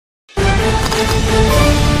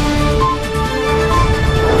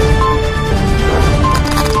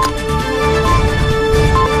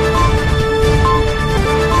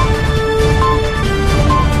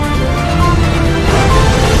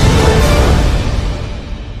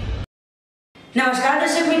नमस्कार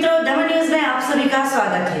दर्शक मित्रों, दमन न्यूज में आप सभी का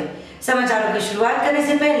स्वागत है। समाचारों की शुरुआत करने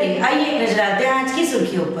से पहले आइए एक नजर डालते हैं आज की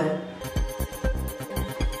सुर्खियों पर।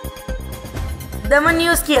 दमन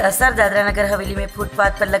न्यूज की असर दादरा नगर हवेली में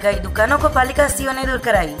फुटपाथ पर लगाई दुकानों को पालिका सीओ ने दूर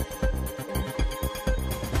कराई।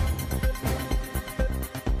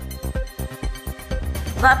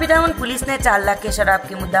 वापी टाउन पुलिस ने 4 लाख के शराब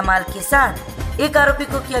के मुद्दा माल के साथ एक आरोपी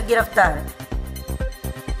को किया गिरफ्तार।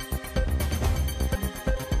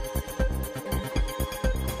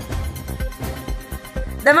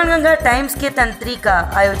 दमनगंगा टाइम्स के तंत्री का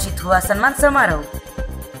आयोजित हुआ सम्मान समारोह।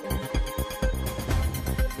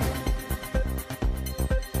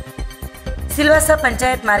 सिलवासा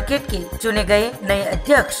पंचायत मार्केट के चुने गए नए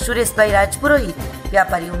अध्यक्ष सुरेश भाई राजपुरोहित,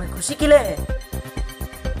 व्यापारियों में खुशी की लहर।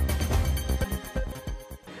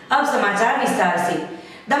 अब समाचार विस्तार से।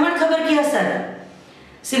 दमन खबर की असर।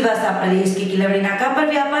 सिलवासा प्रदेश के किलवड़ी नाका पर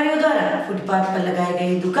व्यापारियों द्वारा फुटपाथ पर लगाए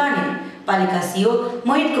गए दुकानें पालिका सीओ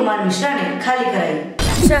मोहित कुमार मिश्रा ने खाली कराई।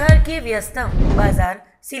 शहर के व्यस्तम बाजार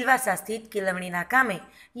सिलवासा स्थित किलवड़ी नाका में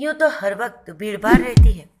यूं तो हर वक्त भीड़भाड़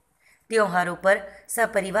रहती है। त्योहारों पर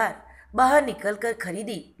सपरिवार बाहर निकलकर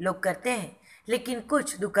खरीदी लोग करते हैं, लेकिन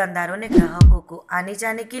कुछ दुकानदारों ने ग्राहकों को आने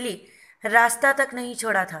जाने के लिए रास्ता तक नहीं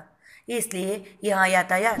छोड़ा था, इसलिए यहाँ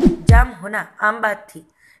यातायात जाम होना आम बात थी।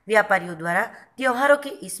 व्यापारियों द्वारा त्योहारों के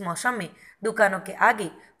इस मौसम में दुकानों के आगे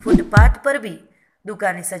फुटपाथ पर भी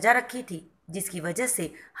दुकानें सजा रखी थी, जिसकी वजह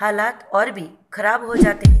से हालात और भी खराब हो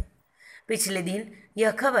जाते हैं। पिछले दिन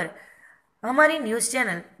यह खबर हमारी न्यूज़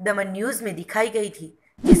चैनल दमन न्यूज़ में दिखाई गई थी,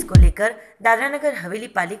 जिसको लेकर दादरा नगर हवेली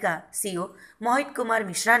पालिका सीओ मोहित कुमार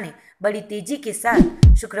मिश्रा ने बड़ी तेजी के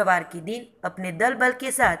साथ शुक्रवार के दिन अपने दल बल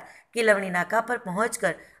के साथ किलवड़ी नाका पर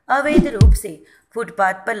पहुंचकर अवैध रूप से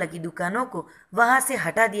फुटपाथ पर लगी दुकानों को वहां से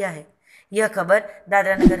हटा दिया है। यह खबर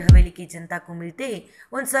दादरा नगर हवेली की जनता को मिलते ही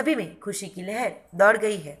उन सभी में खुशी की लहर दौड़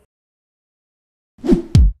गई है।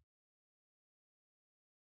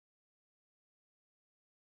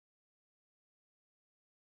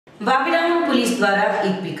 वापी टाउन पुलिस द्वारा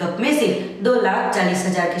एक पिकअप में से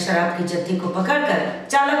 2,40,000 के शराब के जत्थे को पकड़कर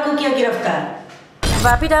चालक को किया गिरफ्तार।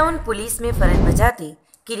 वापी टाउन पुलिस में फर्ज बजाते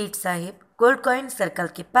किरीट साहिब गोल्ड कॉइन सर्कल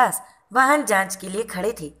के पास वाहन जांच के लिए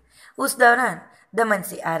खड़े थे। उस दौरान दमन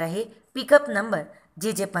से आ रहे पिकअप नंबर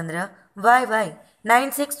JJ15 YY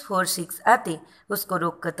 9646 आते उसको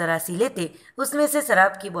रोककर तलाशी लेते उसमें से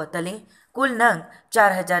शराब की बोतलें कुल नंग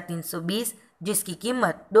 4,320, जिसकी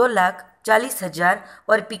कीमत 2,40,000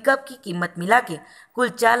 और पिकअप की कीमत मिला के कुल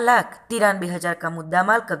 4,93,000 का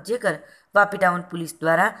मुद्दामाल कब्जे कर वापी टाउन पुलिस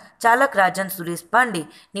द्वारा चालक राजन सुरेश पांडे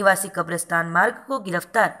निवासी कब्रिस्तान मार्ग को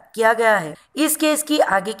गिरफ्तार किया गया है। इस केस की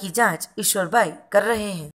आगे की जांच ईश्वर भाई कर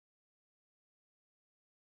रहे हैं।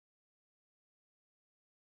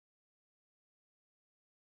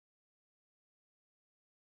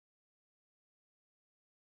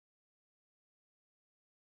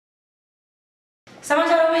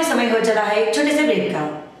 समाचारों में समय हो चला है एक छोटे से ब्रेक का।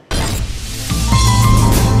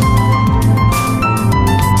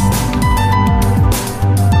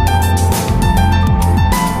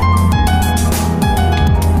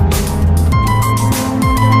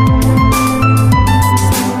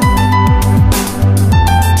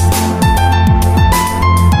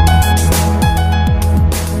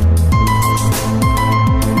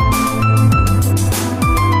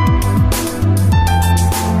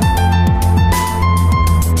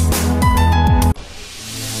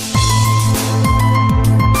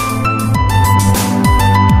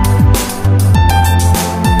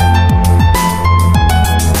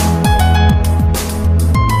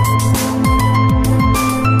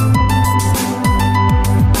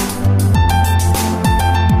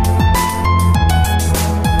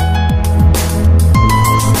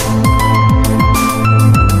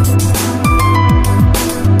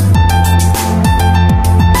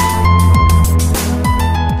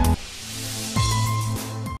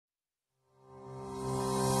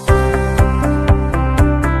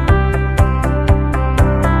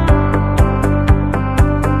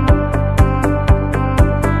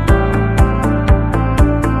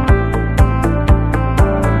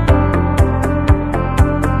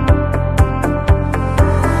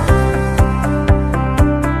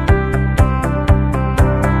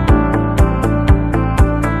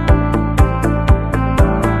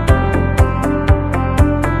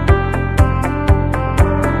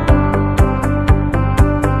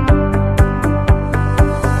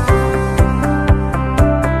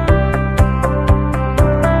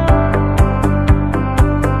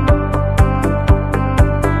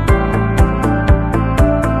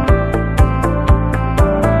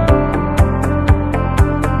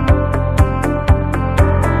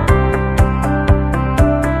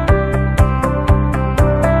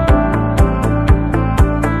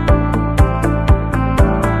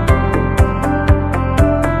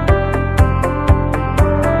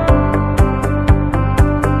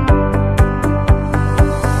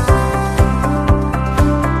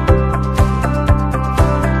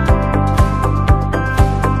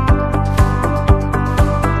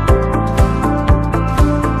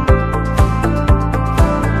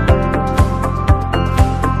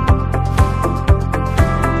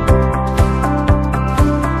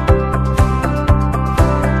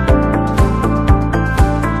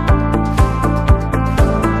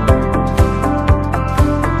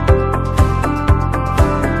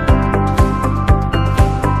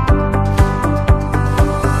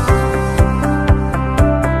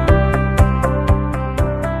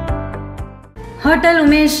 Hotel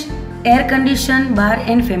Umesh air condition bar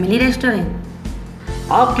and family restaurant.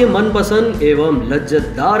 आपके मनपसंद एवं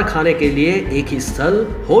लज्जतदार खाने के लिए एक ही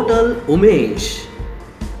स्थल, होटल उमेश।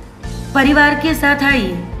 परिवार के साथ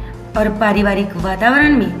आइए और पारिवारिक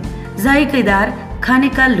वातावरण में जायकेदार खाने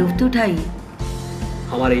का लुत्फ उठाइए।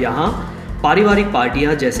 हमारे यहाँ पारिवारिक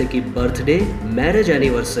पार्टियां जैसे कि birthday, marriage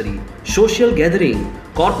anniversary, social gathering,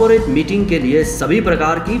 corporate meeting के लिए सभी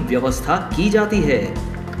प्रकार की व्यवस्था की जाती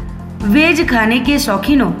है। वेज खाने के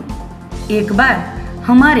शौकीनों, एक बार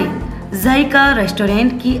हमारे जायका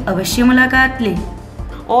रेस्टोरेंट की अवश्य मुलाकात लें।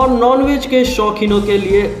 और नॉनवेज के शौकीनों के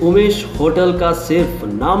लिए उमेश होटल का सिर्फ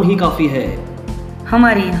नाम ही काफी है।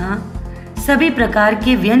 हमारे यहाँ सभी प्रकार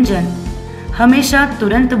के व्यंजन हमेशा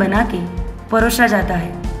तुरंत बना के परोसा जाता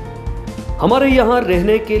है। हमारे यहाँ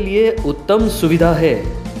रहने के लिए उत्तम सुविधा है।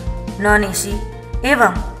 नॉन एसी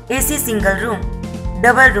एवं AC single room,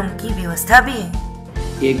 double room की व्यवस्था भी है।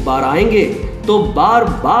 एक बार आएंगे तो बार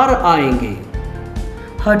बार आएंगे।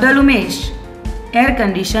 Hotel Umesh air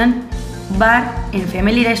condition bar and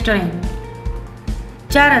family restaurant,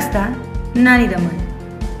 4 रस्ता, नानी दमन।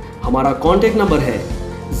 हमारा कॉन्टेक्ट नंबर है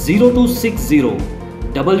 0260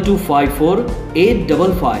 2254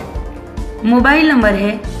 855। मोबाइल नंबर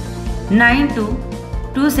है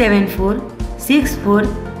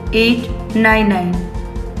 9227464899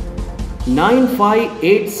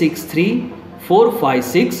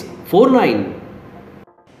 9586345649।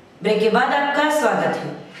 ब्रेक के बाद आपका स्वागत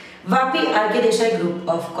है। वापी आर के देसाई ग्रुप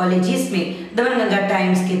ऑफ कॉलेजेस में दमन गंगा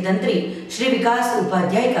टाइम्स के तंत्री श्री विकास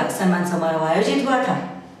उपाध्याय का सम्मान समारोह आयोजित हुआ था।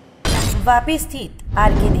 वापी स्थित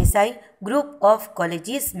आर के देसाई ग्रुप ऑफ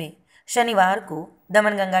कॉलेजेस में शनिवार को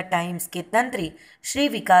दमन गंगा टाइम्स के तंत्री श्री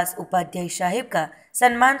विकास उपाध्याय साहिब का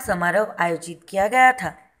सम्मान समारोह आयोजित किया गया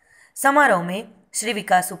था। समारोह में श्री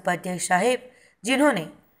विकास उपाध्याय साहिब, जिन्होंने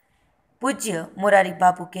पूज्य मोरारी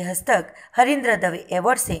बापू के हस्तक हरिंद्र दवे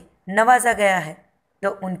अवार्ड से नवाजा गया है, तो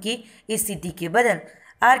उनकी इस सिद्धि के बदल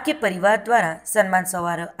आर के परिवार द्वारा सम्मान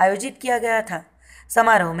समारोह आयोजित किया गया था।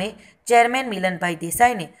 समारोह में चेयरमैन मिलन भाई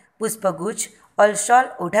देसाई ने पुष्पगुच्छ और शॉल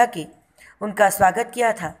ओढ़ा के उनका स्वागत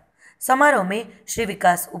किया था। समारोह में श्री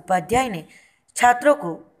विकास उपाध्याय ने छात्रों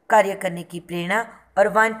को कार्य करने की प्रेरणा और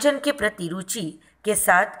वांछन के प्रति रुचि के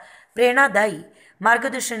साथ प्रेरणादायी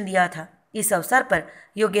मार्गदर्शन दिया था। इस अवसर पर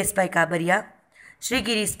योगेश भाई काबरिया, श्री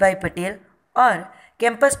गिरीश भाई पटेल और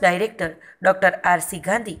campus director doctor RC.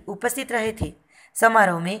 Gandhi उपस्थित रहे थे।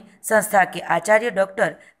 समारोह में संस्था के आचार्य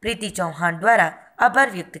डॉक्टर प्रीति चौहान द्वारा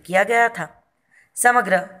आभार व्यक्त किया गया था।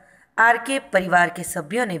 समग्र आर के परिवार के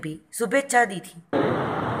सभ्यों ने भी शुभेच्छा दी थी।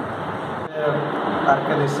 आर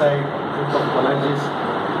के देसाई ग्रुप ऑफ कॉलेजेस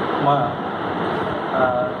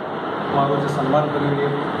મારું જે સન્માન કર્યું એ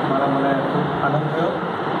મારા મને ખૂબ આનંદ થયો।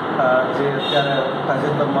 જે અત્યારે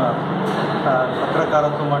તાજેતરમાં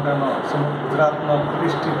પત્રકારત્વ માટેનો સમગ્ર ગુજરાતનો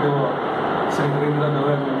પ્રતિષ્ઠિત એવો શ્રી હરિન્દ્ર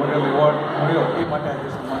દવે મેમોરિયલ એવોર્ડ મળ્યો એ માટે આજે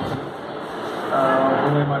સન્માન કર્યું।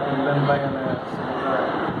 હું એ માટે મિલનભાઈ અને સમગ્ર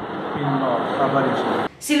ટીમનો આભારી છું।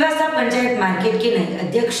 सिलवासा पंचायत मार्केट के नए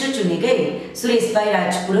अध्यक्ष चुने गए सुरेश भाई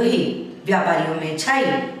राजपुरोहित, व्यापारियों में छाई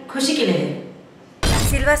खुशी की लहर।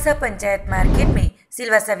 सिलवासा पंचायत मार्केट में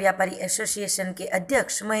सिलवासा व्यापारी एसोसिएशन के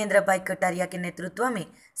अध्यक्ष महेंद्र भाई कटारिया के नेतृत्व में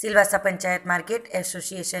सिलवासा पंचायत मार्केट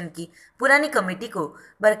एसोसिएशन की पुरानी कमेटी को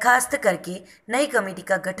बर्खास्त करके नई कमेटी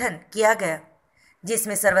का गठन किया गया,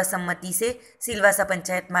 जिसमें सर्वसम्मति से सिलवासा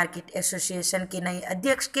पंचायत मार्केट एसोसिएशन के नए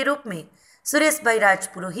अध्यक्ष के रूप में सुरेश भाई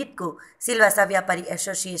राजपुरोहित को सिलवासा व्यापारी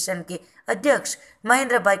एसोसिएशन के अध्यक्ष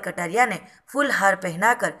महेंद्र भाई कटारिया ने फूल हार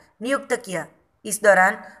पहनाकर नियुक्त किया। इस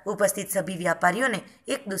दौरान उपस्थित सभी व्यापारियों ने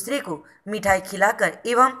एक दूसरे को मिठाई खिलाकर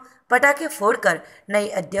एवं पटाखे फोड़कर नए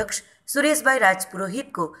अध्यक्ष सुरेश भाई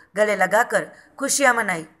राजपुरोहित को गले लगाकर खुशियां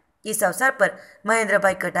मनाई। इस अवसर पर महेंद्र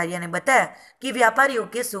भाई कटारिया ने बताया कि व्यापारियों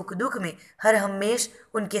के सुख दुख में हर हमेश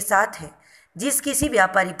उनके साथ है। जिस किसी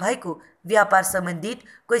व्यापारी भाई को व्यापार संबंधित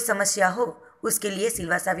कोई समस्या हो, उसके लिए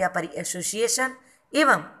सिलवासा व्यापारी एसोसिएशन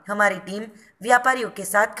एवं हमारी टीम व्यापारियों के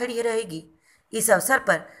साथ खड़ी रहेगी। इस अवसर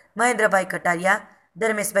पर महेंद्र भाई कटारिया,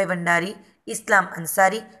 धर्मेश भाई भंडारी, इस्लाम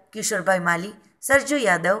अंसारी, किशोर भाई माली, सरजू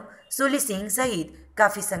यादव, सूली सिंह सहित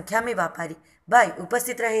काफ़ी संख्या में व्यापारी भाई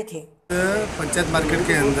उपस्थित रहे थे। पंचायत मार्केट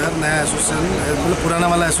के अंदर नया एसोसिएशन, मतलब पुराना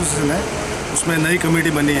वाला एसोसिएशन है, उसमें नई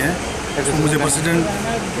कमेटी बनी है। मुझे प्रेसिडेंट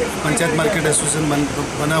पंचायत मार्केट एसोसिएशन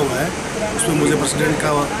बना हुआ है, उसमें मुझे प्रेसिडेंट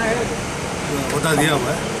का ओहदा दिया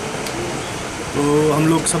हुआ है। तो हम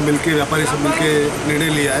लोग सब मिलके, व्यापारी सब मिलके निर्णय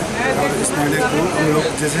लिया है और इस निर्णय को हम लोग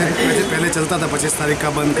जैसे पहले चलता था 25 तारीख का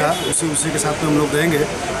बंद का, उसी के साथ में हम लोग रहेंगे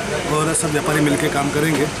और सब व्यापारी मिलके काम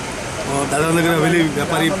करेंगे। और दादरा नगर हवेली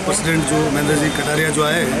व्यापारी प्रेसिडेंट जो महेंद्र जी कटारिया जो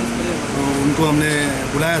आए, तो उनको हमने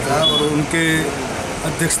बुलाया था और उनके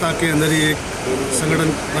अध्यक्षता के अंदर ही एक संगठन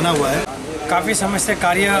बना हुआ है। काफ़ी समय से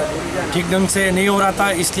कार्य ठीक ढंग से नहीं हो रहा था,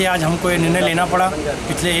 इसलिए आज हमको ये निर्णय लेना पड़ा।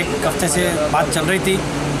 पिछले एक हफ्ते से बात चल रही थी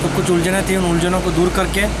तो कुछ उलझनें थी, उन उलझनों को दूर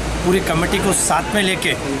करके पूरी कमेटी को साथ में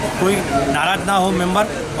लेके कोई नाराज ना हो मेंबर,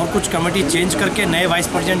 और कुछ कमेटी चेंज करके नए वाइस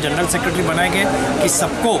प्रेसिडेंट जनरल सेक्रेटरी बनाए गए कि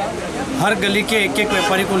सबको हर गली के एक एक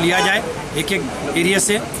व्यापारी को लिया जाए एक एक एरिया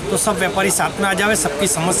से, तो सब व्यापारी साथ में आ जाए, सबकी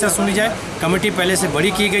समस्या सुनी जाए। कमेटी पहले से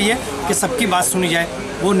बड़ी की गई है कि सबकी बात सुनी जाए।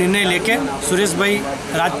 वो निर्णय लेके सुरेश भाई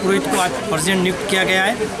राजपुरोहित को आज प्रेसिडेंट नियुक्त किया गया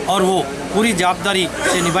है और वो पूरी जवाबदारी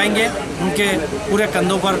से निभाएंगे। उनके पूरे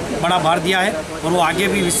कंधों पर बड़ा भार दिया है और वो आगे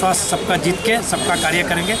भी विश्वास सबका जीत के सबका कार्य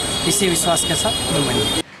करेंगे, इसी विश्वास के साथ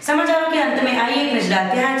निभाएंगे। समाचारों के अंत में आइए एक नजर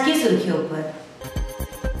डालते हैं आज की सुर्खियों पर।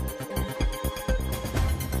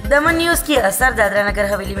 दमन न्यूज की असर दादरा नगर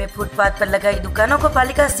हवेली में फुटपाथ पर लगाई दुकानों को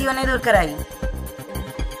पालिका सीओ ने दूर कराई।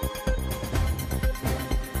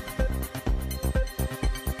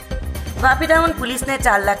 वापी टाउन पुलिस ने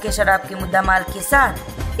 4 लाख के शराब के मुद्दा माल के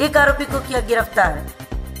साथ एक आरोपी को किया गिरफ्तार।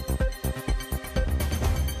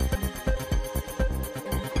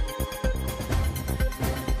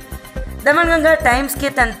 दमनगंगा टाइम्स के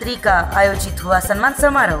तंत्री का आयोजित हुआ सम्मान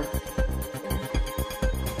समारोह।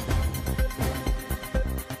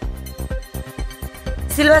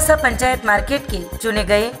 सिलवासा पंचायत मार्केट के चुने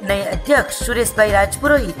गए नए अध्यक्ष सुरेश भाई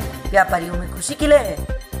राजपुरोहित, व्यापारियों में खुशी की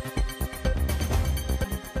लहर।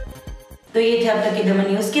 तो ये थे अब तक के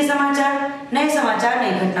दमन न्यूज के समाचार। नए समाचार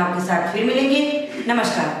नई घटनाओं के साथ फिर मिलेंगे।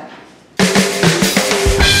 नमस्कार।